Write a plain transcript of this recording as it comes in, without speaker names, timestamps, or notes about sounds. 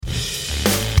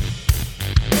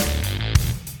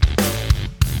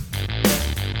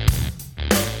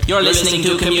You're listening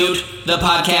to Commute, the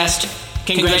podcast.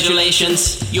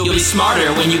 Congratulations, you'll be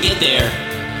smarter when you get there.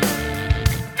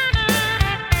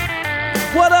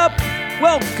 What up?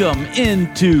 Welcome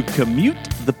into Commute,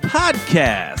 the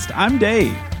podcast. I'm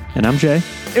Dave. And I'm Jay.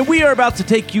 And we are about to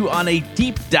take you on a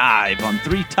deep dive on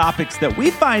 3 topics that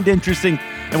we find interesting,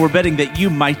 and we're betting that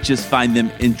you might just find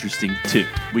them interesting too.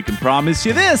 We can promise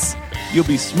you this, you'll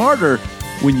be smarter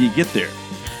when you get there.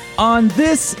 On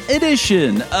this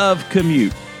edition of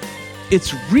Commute,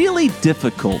 it's really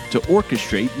difficult to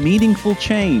orchestrate meaningful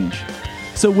change.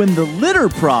 So when the litter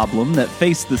problem that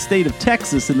faced the state of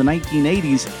Texas in the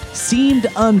 1980s seemed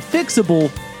unfixable,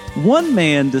 one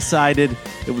man decided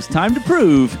it was time to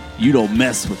prove you don't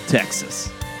mess with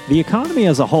Texas. The economy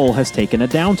as a whole has taken a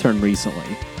downturn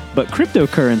recently, but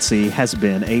cryptocurrency has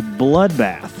been a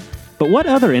bloodbath. But what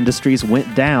other industries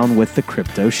went down with the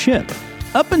crypto ship?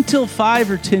 Up until 5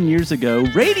 or 10 years ago,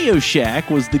 Radio Shack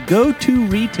was the go-to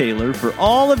retailer for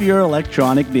all of your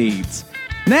electronic needs.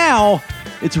 Now,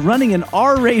 it's running an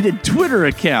R-rated Twitter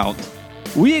account.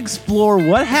 We explore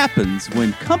what happens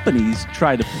when companies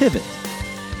try to pivot.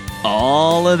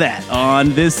 All of that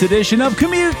on this edition of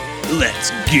Commute.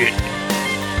 Let's get it.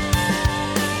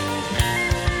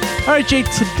 All right, Jay,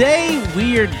 today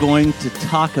we are going to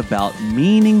talk about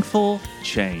meaningful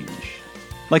change.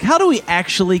 Like, how do we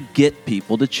actually get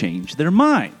people to change their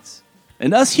minds?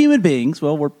 And us human beings,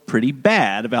 well, we're pretty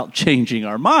bad about changing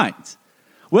our minds.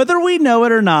 Whether we know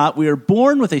it or not, we are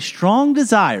born with a strong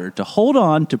desire to hold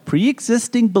on to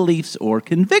pre-existing beliefs or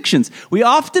convictions. We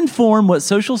often form what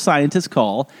social scientists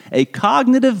call a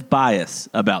cognitive bias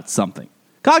about something.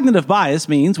 Cognitive bias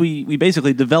means we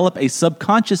basically develop a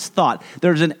subconscious thought.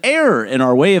 There's an error in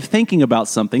our way of thinking about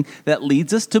something that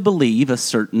leads us to believe a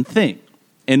certain thing.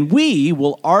 And we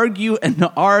will argue and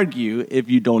argue if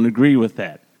you don't agree with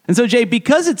that. And so, Jay,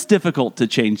 because it's difficult to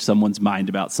change someone's mind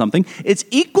about something, it's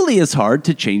equally as hard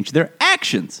to change their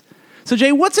actions. So,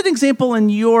 Jay, what's an example in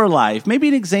your life, maybe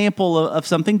an example of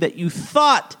something that you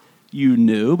thought you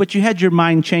knew, but you had your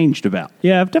mind changed about?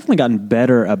 Yeah, I've definitely gotten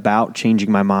better about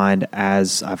changing my mind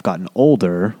as I've gotten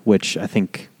older, which I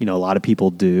think, a lot of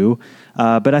people do.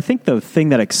 But I think the thing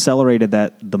that accelerated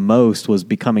that the most was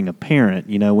becoming a parent.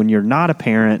 When you're not a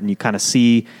parent and you kind of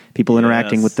see people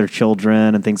interacting with their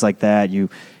children and things like that, you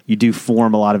do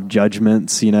form a lot of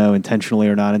judgments, intentionally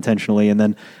or not intentionally. And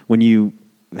then when you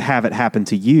have it happen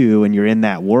to you and you're in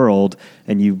that world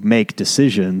and you make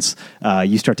decisions,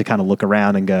 you start to kind of look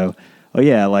around and go, oh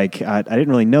yeah, like I didn't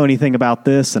really know anything about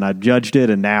this and I judged it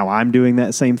and now I'm doing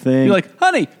that same thing. You're like,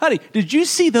 honey, did you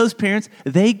see those parents?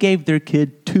 They gave their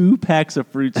kid 2 packs of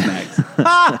fruit snacks.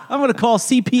 I'm going to call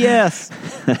CPS.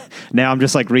 Now I'm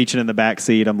just like reaching in the back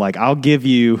seat. I'm like, I'll give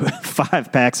you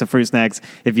 5 packs of fruit snacks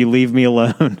if you leave me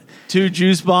alone. 2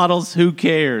 juice bottles, who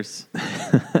cares?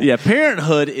 Yeah,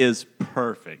 parenthood is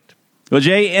perfect. Well,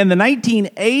 Jay, in the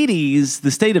 1980s,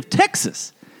 the state of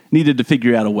Texas needed to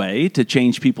figure out a way to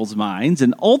change people's minds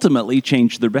and ultimately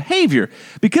change their behavior.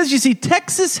 Because, you see,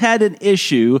 Texas had an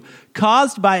issue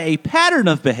caused by a pattern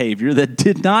of behavior that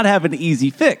did not have an easy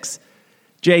fix.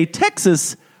 Jay,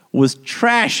 Texas was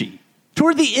trashy.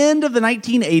 Toward the end of the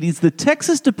 1980s, the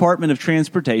Texas Department of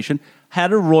Transportation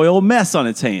had a royal mess on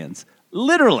its hands.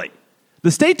 Literally.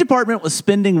 The State Department was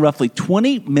spending roughly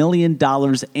 $20 million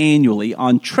annually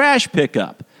on trash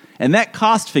pickup. And that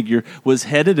cost figure was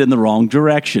headed in the wrong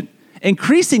direction,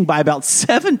 increasing by about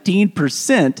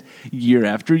 17% year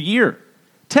after year.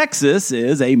 Texas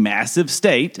is a massive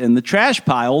state, and the trash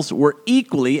piles were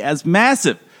equally as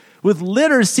massive, with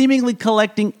litter seemingly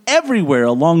collecting everywhere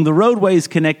along the roadways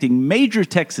connecting major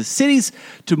Texas cities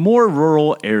to more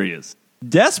rural areas.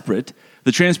 Desperate,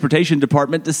 the Transportation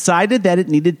Department decided that it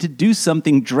needed to do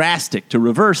something drastic to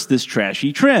reverse this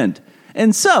trashy trend.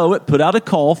 And so it put out a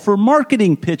call for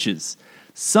marketing pitches,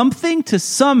 something to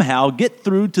somehow get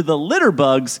through to the litter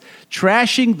bugs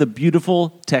trashing the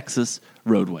beautiful Texas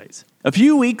roadways. A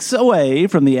few weeks away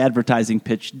from the advertising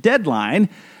pitch deadline,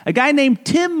 a guy named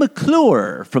Tim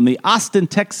McClure from the Austin,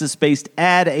 Texas-based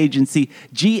ad agency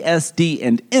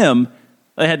GSD&M,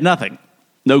 they had nothing.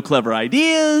 No clever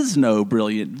ideas, no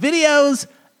brilliant videos,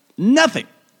 nothing.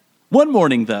 One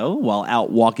morning, though, while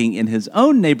out walking in his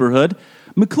own neighborhood,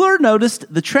 McClure noticed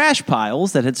the trash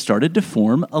piles that had started to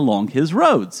form along his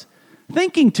roads.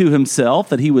 Thinking to himself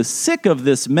that he was sick of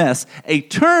this mess, a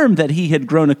term that he had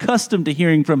grown accustomed to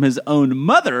hearing from his own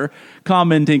mother,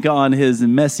 commenting on his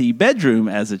messy bedroom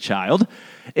as a child,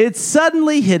 it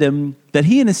suddenly hit him that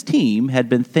he and his team had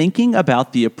been thinking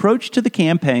about the approach to the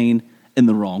campaign in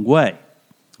the wrong way.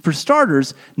 For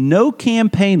starters, no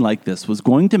campaign like this was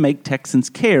going to make Texans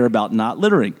care about not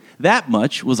littering. That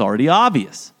much was already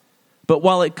obvious. But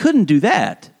while it couldn't do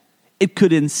that, it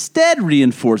could instead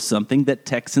reinforce something that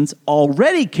Texans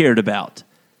already cared about: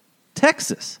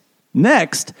 Texas.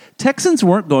 Next, Texans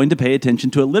weren't going to pay attention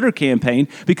to a litter campaign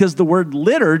because the word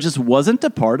litter just wasn't a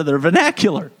part of their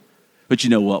vernacular. But you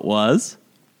know what was?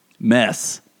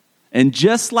 Mess. And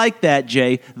just like that,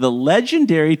 Jay, the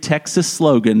legendary Texas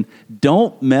slogan,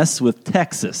 "Don't mess with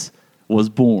Texas," was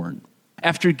born.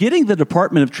 After getting the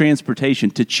Department of Transportation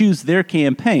to choose their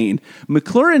campaign,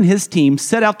 McClure and his team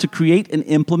set out to create an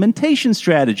implementation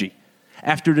strategy.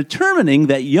 After determining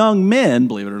that young men,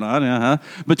 believe it or not,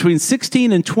 between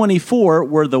 16 and 24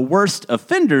 were the worst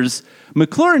offenders,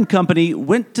 McClure and Company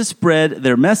went to spread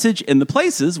their message in the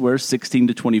places where 16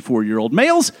 to 24-year-old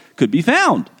males could be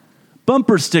found.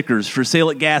 Bumper stickers for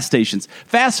sale at gas stations,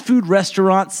 fast food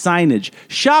restaurant signage,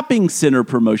 shopping center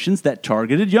promotions that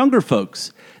targeted younger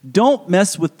folks. "Don't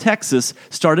mess with Texas"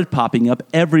 started popping up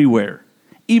everywhere,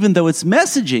 even though its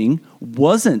messaging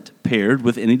wasn't paired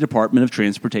with any Department of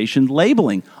Transportation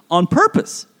labeling on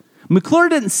purpose. McClure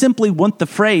didn't simply want the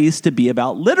phrase to be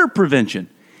about litter prevention.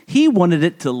 He wanted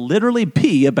it to literally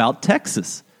be about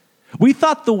Texas. We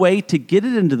thought the way to get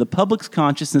it into the public's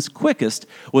consciousness quickest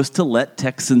was to let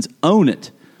Texans own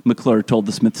it, McClure told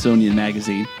the Smithsonian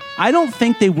Magazine. "I don't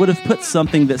think they would have put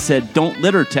something that said, 'Don't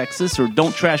litter Texas' or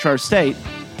 'Don't trash our state.'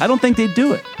 I don't think they'd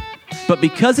do it. But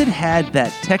because it had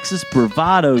that Texas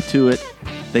bravado to it,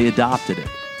 they adopted it.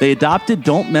 They adopted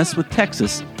 'Don't mess with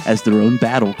Texas' as their own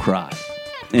battle cry.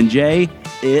 And Jay,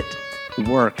 it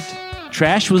worked.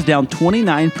 Trash was down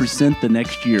 29% the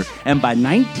next year, and by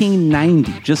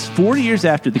 1990, just 4 years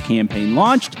after the campaign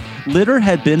launched, litter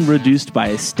had been reduced by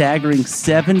a staggering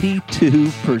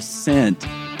 72%.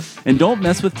 And 'Don't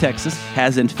mess with Texas'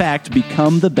 has in fact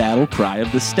become the battle cry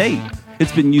of the state.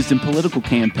 It's been used in political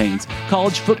campaigns,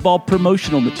 college football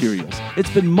promotional materials. It's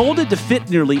been molded to fit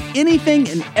nearly anything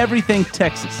and everything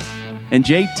Texas. And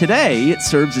Jay, today it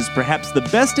serves as perhaps the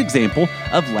best example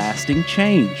of lasting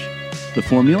change. The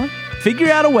formula?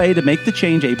 Figure out a way to make the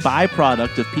change a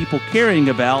byproduct of people caring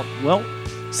about, well,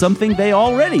 something they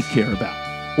already care about.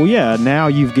 Well, yeah, now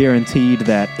you've guaranteed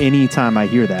that anytime I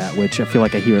hear that, which I feel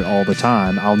like I hear it all the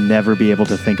time, I'll never be able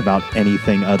to think about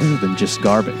anything other than just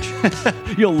garbage.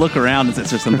 You'll look around and say,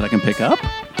 "Is there something I can pick up?"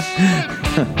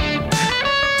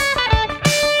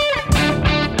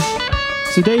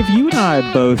 So, Dave, you and I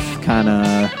both kind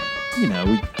of, we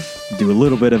do a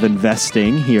little bit of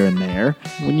investing here and there.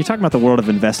 When you talk about the world of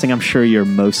investing, I'm sure you're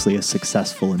mostly a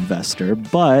successful investor,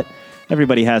 but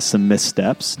everybody has some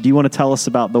missteps. Do you want to tell us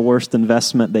about the worst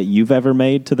investment that you've ever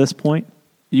made to this point?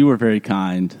 You were very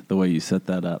kind the way you set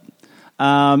that up.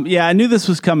 Yeah, I knew this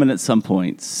was coming at some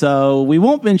point. So we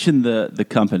won't mention the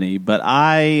company, but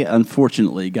I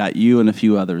unfortunately got you and a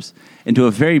few others into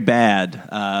a very bad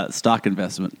stock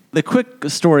investment. The quick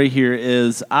story here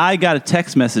is I got a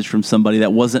text message from somebody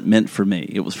that wasn't meant for me.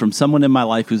 It was from someone in my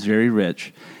life who's very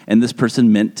rich, and this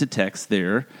person meant to text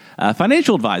their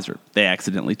financial advisor. They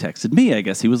accidentally texted me. I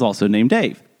guess he was also named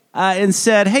Dave. And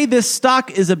said, "Hey, this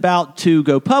stock is about to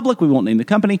go public. We won't name the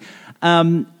company.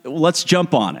 Let's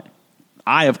jump on it."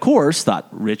 I, of course, thought,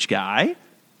 rich guy,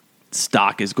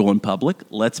 stock is going public.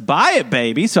 Let's buy it,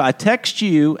 baby. So I text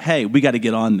you, "Hey, we got to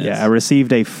get on this." Yeah, I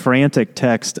received a frantic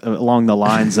text along the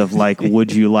lines of like,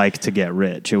 "Would you like to get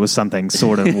rich?" It was something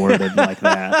sort of worded like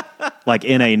that, like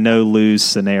in a no-lose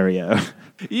scenario.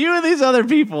 You and these other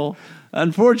people,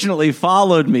 unfortunately,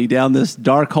 followed me down this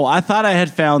dark hole. I thought I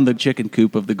had found the chicken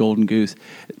coop of the golden goose.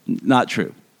 Not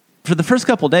true. For the first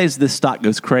couple of days, this stock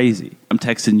goes crazy. I'm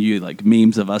texting you like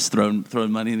memes of us throwing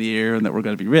money in the air and that we're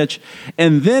going to be rich.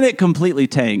 And then it completely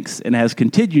tanks and has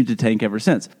continued to tank ever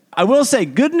since. I will say,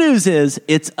 good news is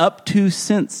it's up 2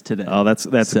 cents today. Oh, that's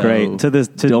So great.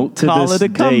 Don't call it a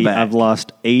date, comeback. I've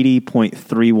lost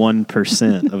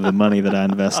 80.31% of the money that I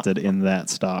invested in that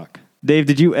stock. Dave,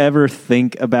 did you ever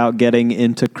think about getting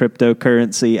into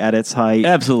cryptocurrency at its height?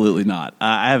 Absolutely not.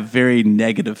 I have very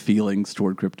negative feelings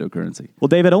toward cryptocurrency. Well,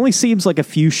 Dave, it only seems like a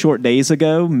few short days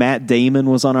ago, Matt Damon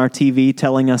was on our TV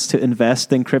telling us to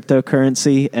invest in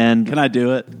cryptocurrency. And Can I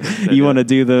do it? you want to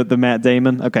do the Matt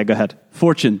Damon? Okay, go ahead.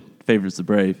 Fortune favors the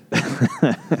brave.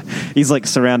 He's like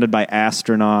surrounded by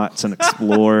astronauts and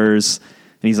explorers,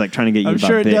 and he's like trying to get you I'm about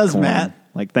sure it Bitcoin. does, Matt.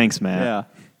 Like, thanks, Matt. Yeah.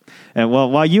 And well,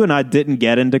 while you and I didn't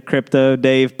get into crypto,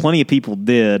 Dave, plenty of people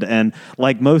did. And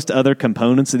like most other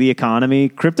components of the economy,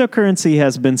 cryptocurrency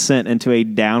has been sent into a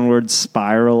downward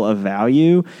spiral of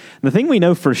value. The thing we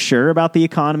know for sure about the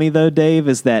economy, though, Dave,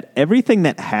 is that everything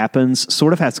that happens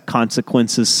sort of has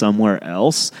consequences somewhere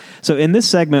else. So in this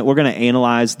segment, we're going to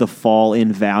analyze the fall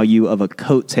in value of a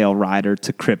coattail rider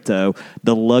to crypto,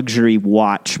 the luxury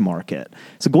watch market.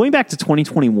 So going back to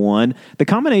 2021, the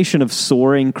combination of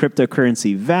soaring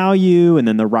cryptocurrency value and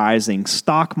then the rising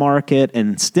stock market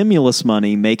and stimulus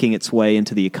money making its way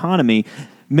into the economy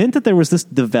meant that there was this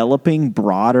developing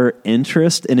broader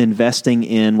interest in investing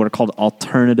in what are called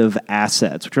alternative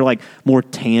assets, which are like more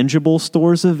tangible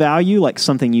stores of value, like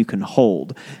something you can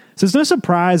hold. So it's no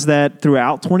surprise that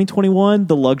throughout 2021,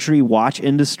 the luxury watch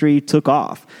industry took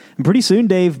off. And pretty soon,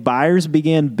 Dave, buyers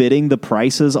began bidding the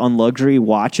prices on luxury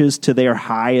watches to their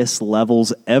highest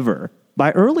levels ever.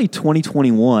 By early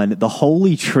 2021, the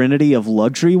holy trinity of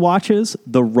luxury watches,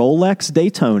 the Rolex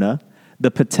Daytona,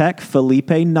 the Patek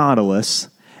Philippe Nautilus,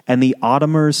 and the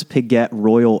Audemars Piguet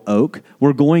Royal Oak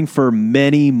were going for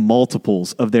many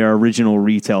multiples of their original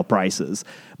retail prices.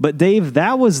 But Dave,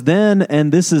 that was then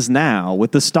and this is now,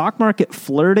 with the stock market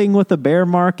flirting with the bear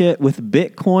market, with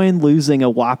Bitcoin losing a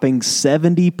whopping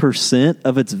 70%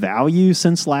 of its value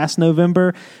since last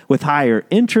November, with higher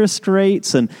interest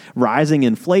rates and rising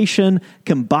inflation,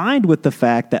 combined with the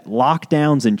fact that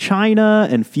lockdowns in China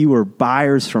and fewer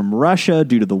buyers from Russia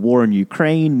due to the war in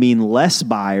Ukraine mean less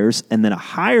buyers and then a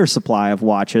higher supply of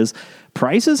watches,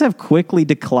 prices have quickly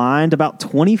declined about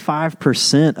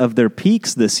 25% of their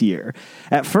peaks this year.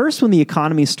 At first, when the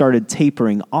economy started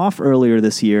tapering off earlier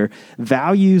this year,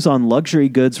 values on luxury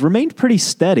goods remained pretty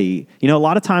steady. You know, a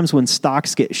lot of times when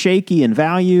stocks get shaky in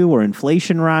value or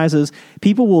inflation rises,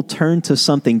 people will turn to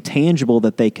something tangible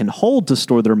that they can hold to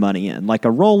store their money in, like a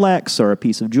Rolex or a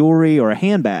piece of jewelry or a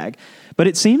handbag. But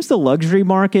it seems the luxury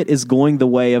market is going the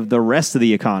way of the rest of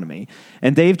the economy.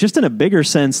 And Dave, just in a bigger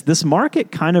sense, this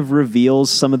market kind of reveals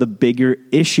some of the bigger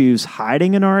issues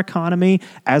hiding in our economy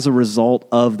as a result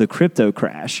of the crypto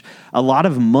crash. A lot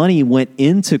of money went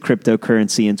into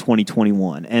cryptocurrency in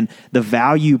 2021, and the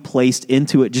value placed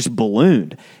into it just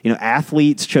ballooned. You know,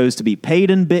 athletes chose to be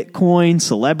paid in Bitcoin,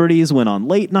 celebrities went on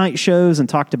late night shows and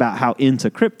talked about how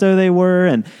into crypto they were,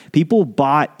 and people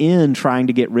bought in trying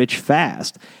to get rich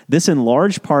fast. This in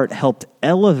large part helped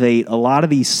elevate a lot of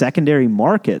these secondary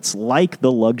markets like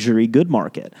the luxury good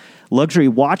market. Luxury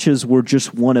watches were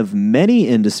just one of many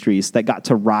industries that got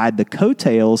to ride the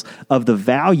coattails of the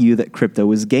value that crypto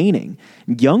was gaining.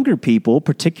 Younger people,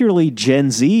 particularly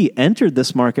Gen Z, entered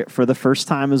this market for the first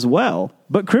time as well.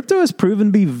 But crypto has proven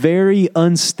to be very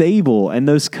unstable, and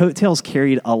those coattails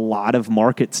carried a lot of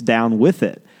markets down with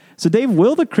it. So, Dave,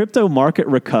 will the crypto market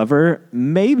recover?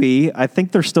 Maybe. I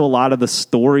think there's still a lot of the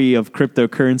story of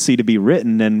cryptocurrency to be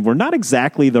written, and we're not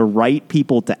exactly the right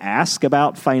people to ask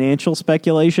about financial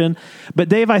speculation. But,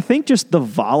 Dave, I think just the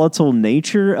volatile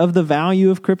nature of the value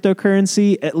of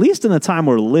cryptocurrency, at least in the time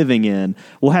we're living in,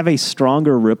 will have a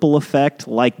stronger ripple effect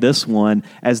like this one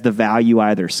as the value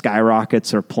either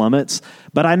skyrockets or plummets.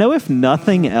 But I know if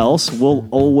nothing else, we'll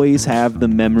always have the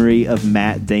memory of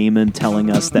Matt Damon telling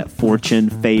us that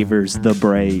fortune favors the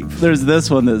brave. There's this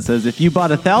one that says, if you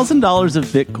bought $1,000 of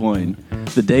Bitcoin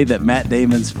the day that Matt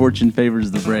Damon's Fortune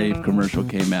Favors the Brave commercial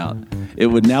came out, it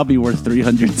would now be worth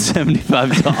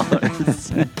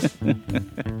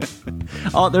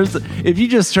 $375. If you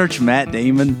just search Matt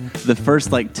Damon, the first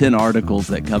 10 articles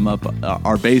that come up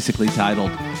are basically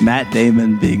titled, Matt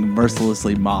Damon being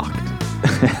mercilessly mocked.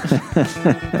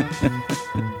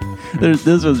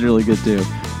 This was really good too.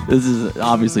 This is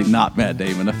obviously not Matt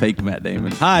Damon, a fake Matt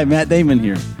Damon. Hi, Matt Damon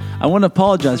here. I want to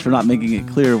apologize for not making it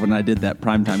clear when I did that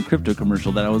primetime crypto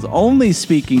commercial that I was only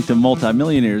speaking to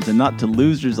multimillionaires and not to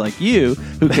losers like you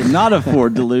who cannot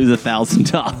afford to lose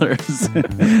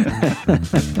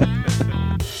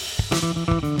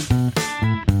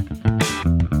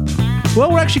 $1,000.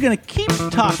 Well, we're actually going to keep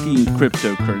talking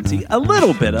cryptocurrency a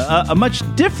little bit, a much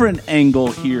different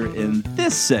angle here in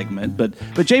this segment. But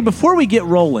Jay, before we get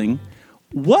rolling,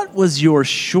 what was your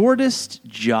shortest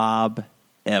job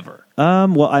ever?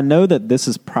 Well, I know that this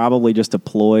is probably just a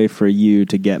ploy for you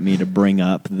to get me to bring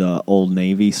up the Old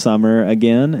Navy summer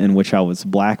again, in which I was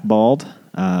blackballed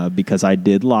because I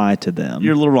did lie to them.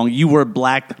 You're a little wrong. You were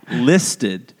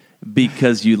blacklisted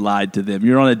because you lied to them.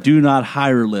 You're on a do not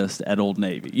hire list at Old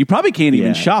Navy. You probably can't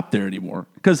even shop there anymore.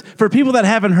 Because for people that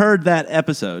haven't heard that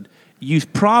episode, you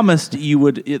promised you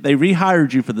would, they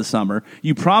rehired you for the summer.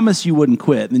 You promised you wouldn't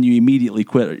quit, and then you immediately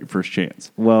quit at your first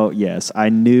chance. Well, yes, I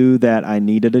knew that I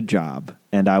needed a job.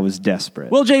 and I was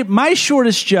desperate. Well, Jay, my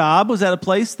shortest job was at a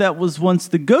place that was once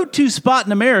the go-to spot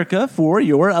in America for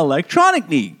your electronic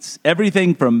needs.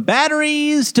 Everything from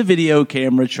batteries to video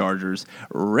camera chargers.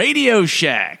 Radio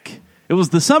Shack. It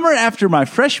was the summer after my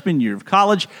freshman year of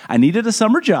college. I needed a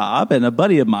summer job, and a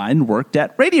buddy of mine worked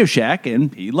at Radio Shack,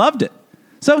 and he loved it.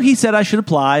 So he said I should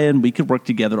apply, and we could work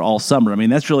together all summer. I mean,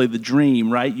 that's really the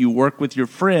dream, right? You work with your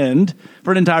friend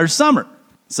for an entire summer.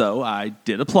 So I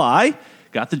did apply.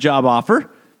 Got the job offer.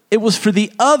 It was for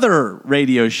the other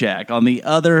Radio Shack on the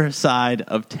other side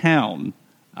of town.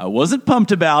 I wasn't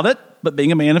pumped about it, but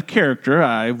being a man of character,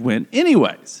 I went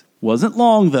anyways. Wasn't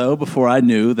long, though, before I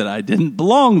knew that I didn't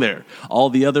belong there. All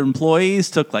the other employees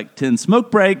took like 10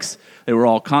 smoke breaks. They were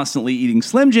all constantly eating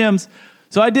Slim Jims.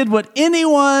 So I did what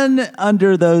anyone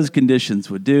under those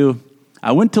conditions would do.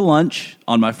 I went to lunch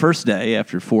on my first day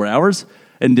after 4 hours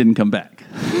and didn't come back.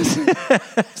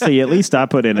 See, at least I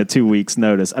put in a 2 weeks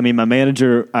notice. I mean, my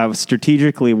manager, I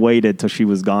strategically waited till she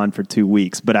was gone for 2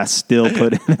 weeks, but I still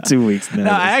put in a 2 weeks notice.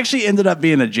 No, I actually ended up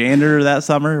being a janitor that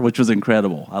summer, which was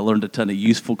incredible. I learned a ton of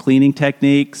useful cleaning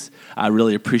techniques. I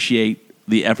really appreciate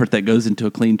the effort that goes into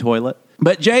a clean toilet.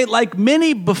 But Jay, like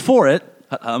many before it,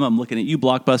 I'm looking at you,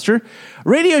 Blockbuster,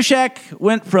 Radio Shack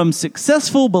went from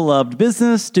successful, beloved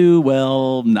business to,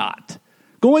 well, not.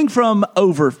 Going from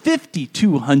over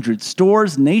 5,200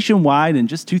 stores nationwide in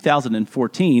just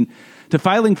 2014 to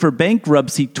filing for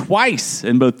bankruptcy twice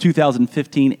in both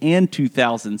 2015 and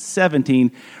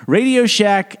 2017, Radio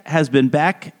Shack has been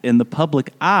back in the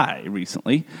public eye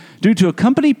recently due to a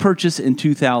company purchase in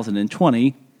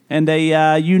 2020 and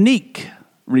a unique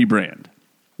rebrand.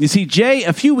 You see, Jay,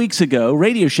 a few weeks ago,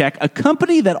 Radio Shack, a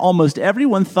company that almost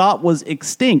everyone thought was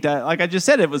extinct, like I just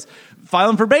said, it was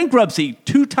filing for bankruptcy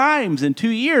 2 times in 2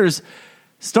 years,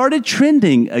 started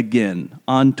trending again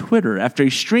on Twitter after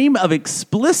a stream of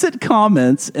explicit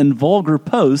comments and vulgar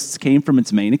posts came from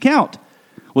its main account.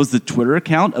 Was the Twitter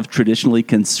account of traditionally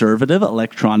conservative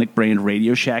electronic brand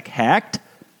Radio Shack hacked?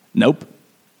 Nope.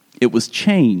 It was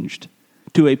changed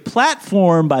to a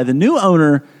platform by the new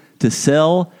owner to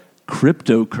sell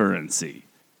cryptocurrency.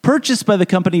 Purchased by the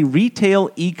company Retail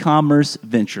E-Commerce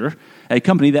Venture, a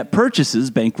company that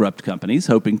purchases bankrupt companies,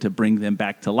 hoping to bring them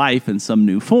back to life in some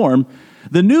new form,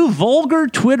 the new vulgar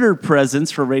Twitter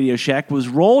presence for Radio Shack was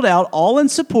rolled out all in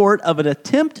support of an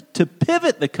attempt to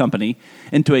pivot the company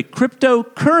into a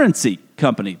cryptocurrency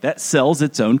company that sells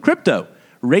its own crypto,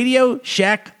 Radio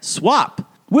Shack Swap,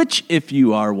 which, if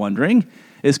you are wondering,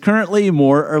 is currently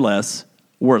more or less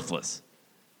worthless.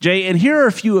 Jay, and here are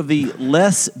a few of the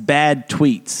less bad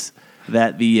tweets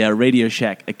that the Radio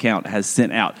Shack account has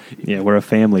sent out. Yeah, we're a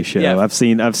family show. Yeah. I've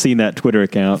seen that Twitter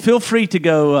account. Feel free to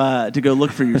go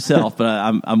look for yourself, but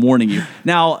I'm warning you.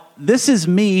 Now, this is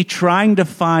me trying to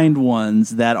find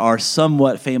ones that are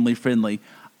somewhat family friendly.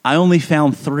 I only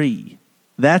found 3.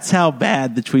 That's how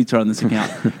bad the tweets are on this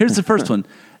account. Here's the first one.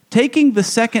 Taking the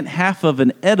second half of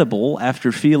an edible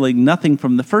after feeling nothing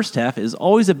from the first half is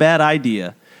always a bad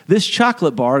idea. This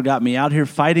chocolate bar got me out here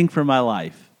fighting for my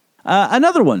life.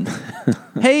 Another one.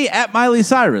 Hey, at Miley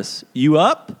Cyrus, you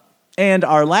up? And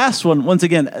our last one, once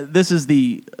again, this is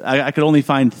I could only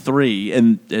find 3,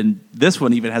 and this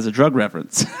one even has a drug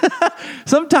reference.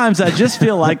 Sometimes I just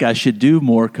feel like I should do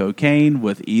more cocaine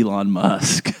with Elon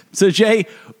Musk. So, Jay,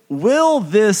 will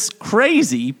this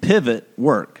crazy pivot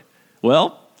work?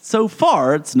 Well, so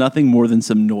far, it's nothing more than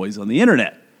some noise on the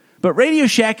internet. But Radio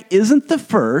Shack isn't the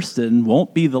first and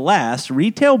won't be the last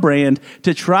retail brand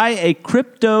to try a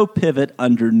crypto pivot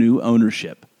under new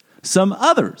ownership. Some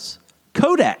others.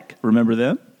 Kodak, remember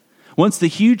them? Once the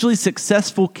hugely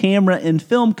successful camera and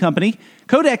film company,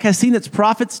 Kodak has seen its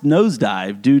profits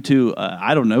nosedive due to,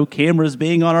 cameras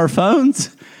being on our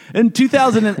phones. In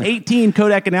 2018,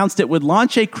 Kodak announced it would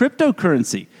launch a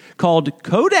cryptocurrency called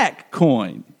Kodak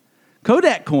Coin.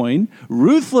 Kodak Coin,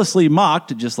 ruthlessly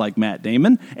mocked, just like Matt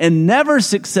Damon, and never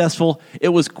successful, it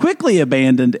was quickly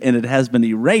abandoned and it has been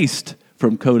erased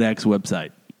from Kodak's website.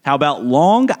 How about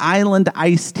Long Island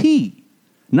Iced Tea?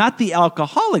 Not the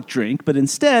alcoholic drink, but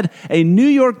instead a New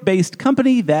York-based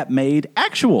company that made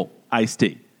actual iced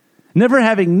tea. Never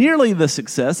having nearly the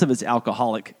success of its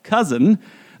alcoholic cousin,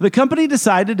 the company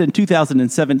decided in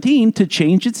 2017 to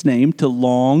change its name to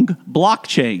Long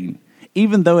Blockchain,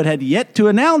 even though it had yet to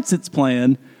announce its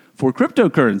plan for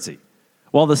cryptocurrency.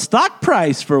 While the stock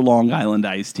price for Long Island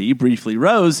Iced Tea briefly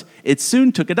rose, it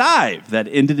soon took a dive that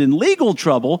ended in legal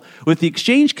trouble with the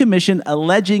Exchange Commission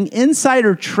alleging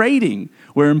insider trading,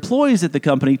 where employees at the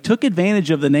company took advantage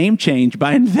of the name change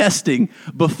by investing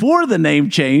before the name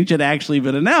change had actually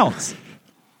been announced.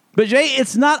 But Jay,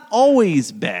 it's not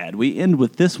always bad. We end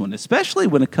with this one, especially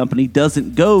when a company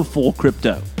doesn't go full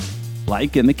crypto,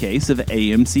 like in the case of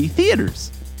AMC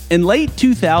Theaters. In late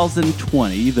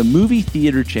 2020, the movie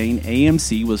theater chain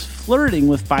AMC was flirting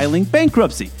with filing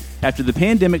bankruptcy after the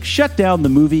pandemic shut down the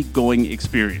movie-going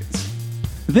experience.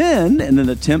 Then, in an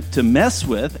attempt to mess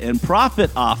with and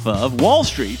profit off of Wall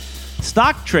Street,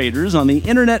 stock traders on the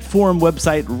internet forum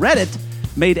website Reddit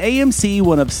made AMC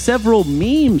one of several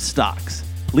meme stocks,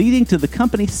 leading to the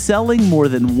company selling more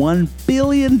than $1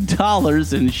 billion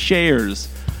in shares.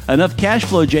 Enough cash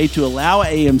flow, Jay, to allow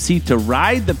AMC to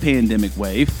ride the pandemic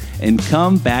wave and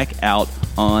come back out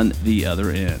on the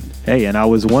other end. Hey, and I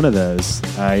was one of those.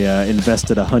 I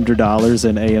invested $100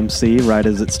 in AMC right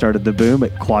as it started to boom.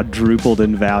 It quadrupled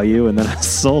in value, and then I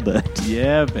sold it.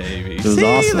 Yeah, baby. It was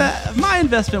awesome. My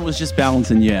investment was just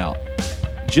balancing you out.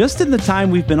 Just in the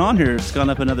time we've been on here, it's gone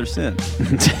up another cent.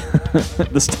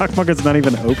 The stock market's not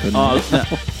even open. No.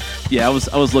 Yeah, I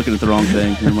was looking at the wrong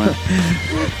thing. Never mind.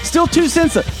 Still 2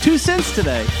 cents. 2 cents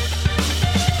today.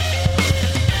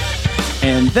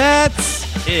 And that's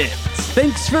it.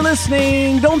 Thanks for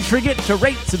listening. Don't forget to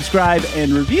rate, subscribe,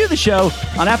 and review the show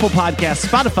on Apple Podcasts,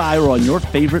 Spotify, or on your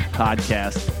favorite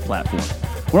podcast platform.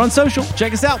 We're on social.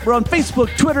 Check us out. We're on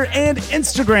Facebook, Twitter, and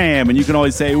Instagram. And you can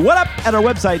always say what up at our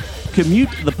website,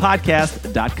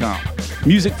 commutethepodcast.com.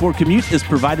 Music for Commute is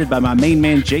provided by my main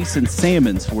man, Jason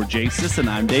Sammons. For Jay Sisson,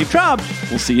 I'm Dave Traub.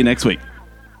 We'll see you next week.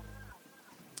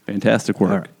 Fantastic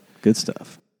work. All right. Good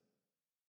stuff.